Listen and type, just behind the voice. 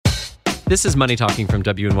This is Money Talking from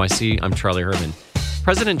WNYC. I'm Charlie Herman.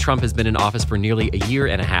 President Trump has been in office for nearly a year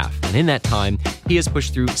and a half, and in that time, he has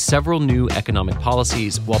pushed through several new economic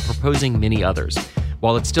policies while proposing many others.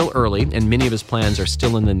 While it's still early and many of his plans are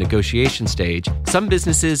still in the negotiation stage, some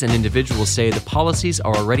businesses and individuals say the policies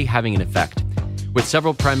are already having an effect. With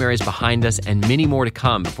several primaries behind us and many more to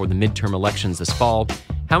come before the midterm elections this fall,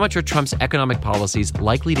 how much are Trump's economic policies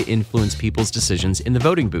likely to influence people's decisions in the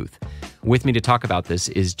voting booth? With me to talk about this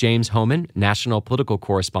is James Hohmann, national political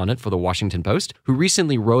correspondent for The Washington Post, who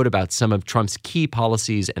recently wrote about some of Trump's key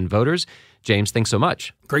policies and voters. James, thanks so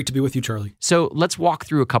much. Great to be with you, Charlie. So let's walk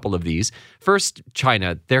through a couple of these. First,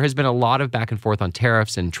 China. There has been a lot of back and forth on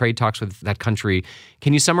tariffs and trade talks with that country.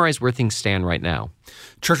 Can you summarize where things stand right now?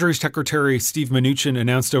 Treasury Secretary Steve Mnuchin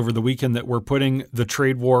announced over the weekend that we're putting the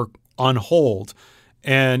trade war on hold.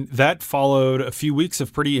 And that followed a few weeks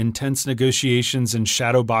of pretty intense negotiations and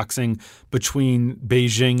shadowboxing between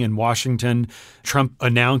Beijing and Washington. Trump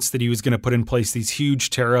announced that he was going to put in place these huge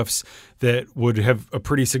tariffs that would have a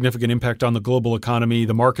pretty significant impact on the global economy.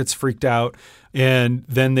 The markets freaked out, and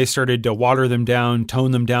then they started to water them down, tone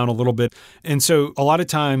them down a little bit. And so a lot of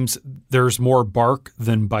times there's more bark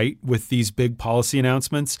than bite with these big policy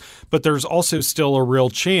announcements, but there's also still a real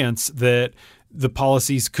chance that the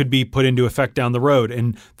policies could be put into effect down the road.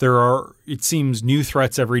 And there are, it seems, new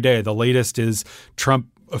threats every day. The latest is Trump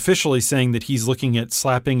officially saying that he's looking at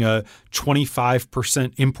slapping a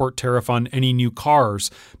 25% import tariff on any new cars.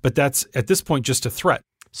 But that's, at this point, just a threat.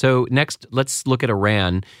 So next, let's look at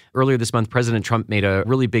Iran. Earlier this month, President Trump made a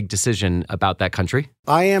really big decision about that country.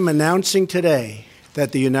 I am announcing today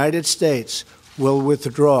that the United States will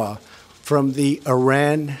withdraw from the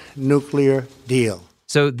Iran nuclear deal.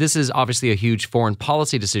 So this is obviously a huge foreign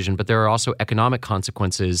policy decision, but there are also economic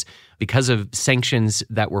consequences because of sanctions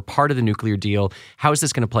that were part of the nuclear deal. How is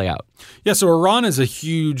this going to play out? Yeah, so Iran is a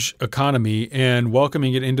huge economy, and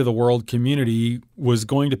welcoming it into the world community was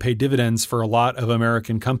going to pay dividends for a lot of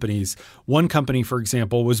American companies. One company, for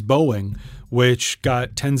example, was Boeing, which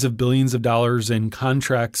got tens of billions of dollars in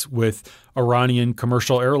contracts with Iranian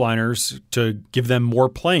commercial airliners to give them more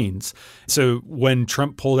planes. So when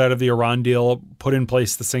Trump pulled out of the Iran deal, put in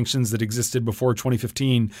place the sanctions that existed before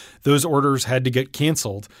 2015, those orders had to get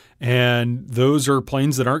canceled. And those are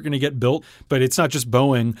planes that aren't going to get built. But it's not just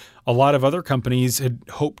Boeing. A lot of other companies had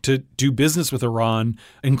hoped to do business with Iran,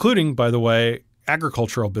 including, by the way,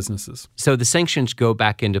 agricultural businesses. So the sanctions go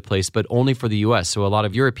back into place, but only for the U.S. So a lot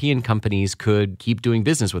of European companies could keep doing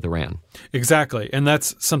business with Iran. Exactly. And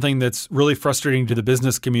that's something that's really frustrating to the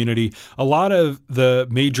business community. A lot of the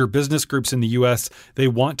major business groups in the U.S., they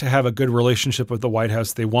want to have a good relationship with the White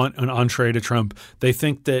House. They want an entree to Trump. They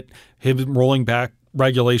think that him rolling back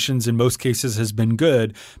regulations in most cases has been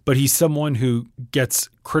good, but he's someone who gets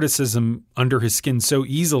criticism under his skin so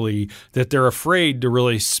easily that they're afraid to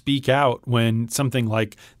really speak out when something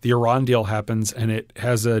like the Iran deal happens and it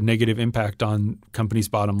has a negative impact on companies'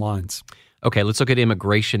 bottom lines. Okay, let's look at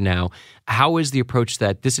immigration now. How is the approach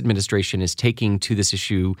that this administration is taking to this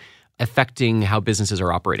issue affecting how businesses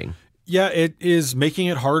are operating? Yeah, it is making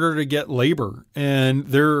it harder to get labor. And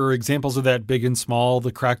there are examples of that, big and small,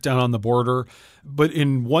 the crackdown on the border. But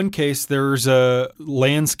in one case, there's a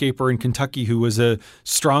landscaper in Kentucky who was a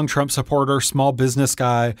strong Trump supporter, small business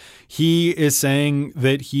guy. He is saying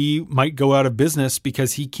that he might go out of business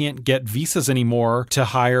because he can't get visas anymore to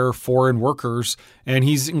hire foreign workers. And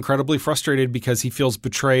he's incredibly frustrated because he feels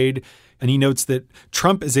betrayed. And he notes that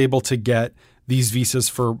Trump is able to get these visas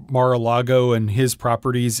for Mar-a-Lago and his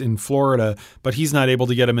properties in Florida, but he's not able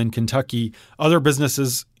to get them in Kentucky. Other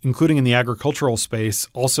businesses, including in the agricultural space,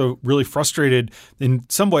 also really frustrated in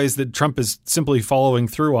some ways that Trump is simply following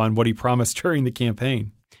through on what he promised during the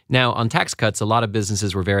campaign. Now, on tax cuts, a lot of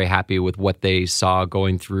businesses were very happy with what they saw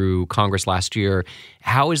going through Congress last year.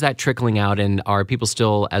 How is that trickling out, and are people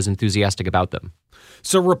still as enthusiastic about them?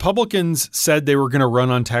 So Republicans said they were going to run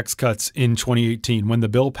on tax cuts in 2018. When the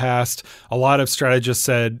bill passed, a lot of strategists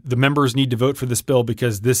said the members need to vote for this bill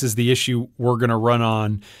because this is the issue we're going to run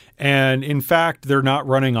on. And in fact, they're not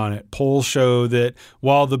running on it. Polls show that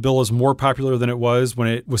while the bill is more popular than it was when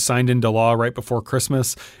it was signed into law right before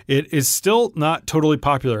Christmas, it is still not totally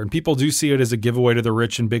popular. And people do see it as a giveaway to the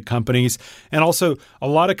rich and big companies. And also, a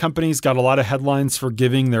lot of companies got a lot of headlines for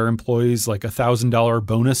giving their employees like $1,000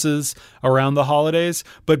 bonuses around the holidays.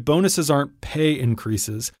 But bonuses aren't pay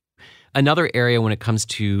increases. Another area when it comes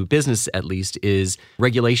to business, at least, is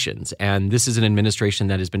regulations. And this is an administration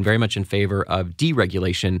that has been very much in favor of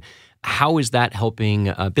deregulation. How is that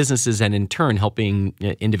helping businesses and in turn helping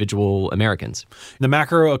individual Americans? The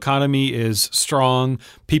macro economy is strong.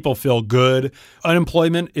 People feel good.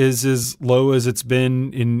 Unemployment is as low as it's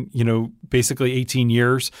been in, basically 18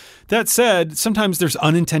 years. That said, sometimes there's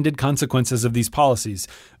unintended consequences of these policies.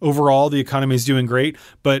 Overall, the economy is doing great,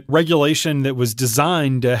 but regulation that was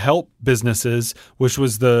designed to help businesses, which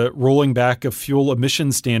was the rolling back of fuel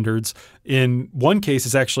emission standards, in one case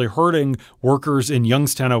is actually hurting workers in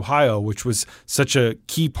Youngstown, Ohio, which was such a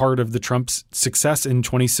key part of the Trump's success in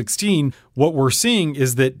 2016. What we're seeing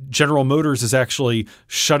is that General Motors is actually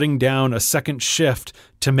shutting down a second shift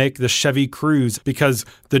to make the Chevy Cruze because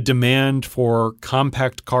the demand for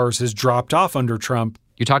compact cars has dropped off under Trump.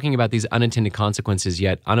 You're talking about these unintended consequences,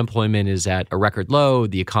 yet unemployment is at a record low,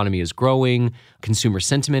 the economy is growing, consumer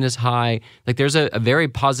sentiment is high. Like there's a very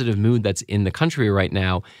positive mood that's in the country right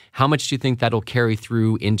now. How much do you think that'll carry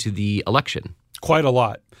through into the election? Quite a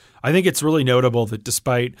lot. I think it's really notable that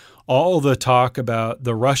despite all the talk about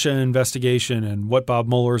the Russia investigation and what Bob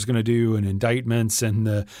Mueller is going to do and indictments and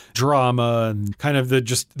the drama and kind of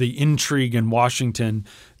the intrigue in Washington,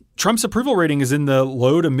 Trump's approval rating is in the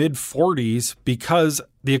low to mid 40s because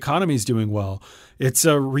the economy is doing well. It's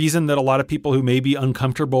a reason that a lot of people who may be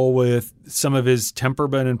uncomfortable with some of his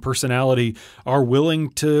temperament and personality are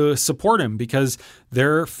willing to support him because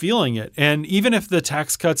they're feeling it. And even if the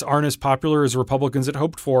tax cuts aren't as popular as Republicans had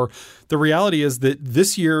hoped for, the reality is that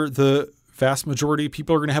this year, the vast majority of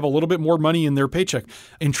people are going to have a little bit more money in their paycheck.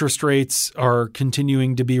 Interest rates are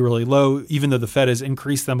continuing to be really low, even though the Fed has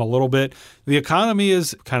increased them a little bit. The economy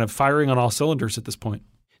is kind of firing on all cylinders at this point.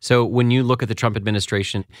 So when you look at the Trump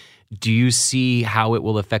administration, do you see how it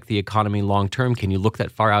will affect the economy long term? Can you look that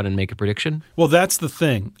far out and make a prediction? Well, that's the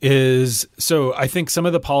thing so I think some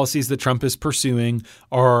of the policies that Trump is pursuing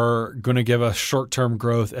are going to give us short-term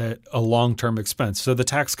growth at a long-term expense. So the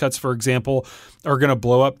tax cuts, for example, are going to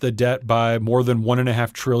blow up the debt by more than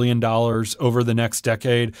 $1.5 trillion over the next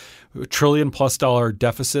decade. $1 trillion+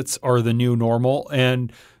 deficits are the new normal,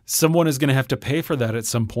 and someone is going to have to pay for that at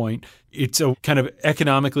some point. It's a kind of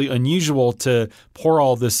economically unusual to pour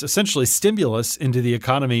all this essentially stimulus into the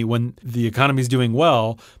economy when the economy is doing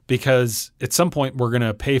well, because at some point we're going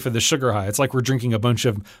to pay for the sugar high. It's like we're drinking a bunch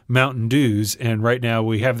of Mountain Dews, and right now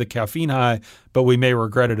we have the caffeine high, but we may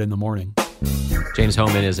regret it in the morning. James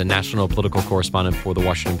Hohmann is a national political correspondent for The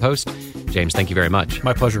Washington Post. James, thank you very much.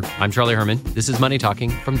 My pleasure. I'm Charlie Herman. This is Money Talking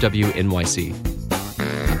from WNYC.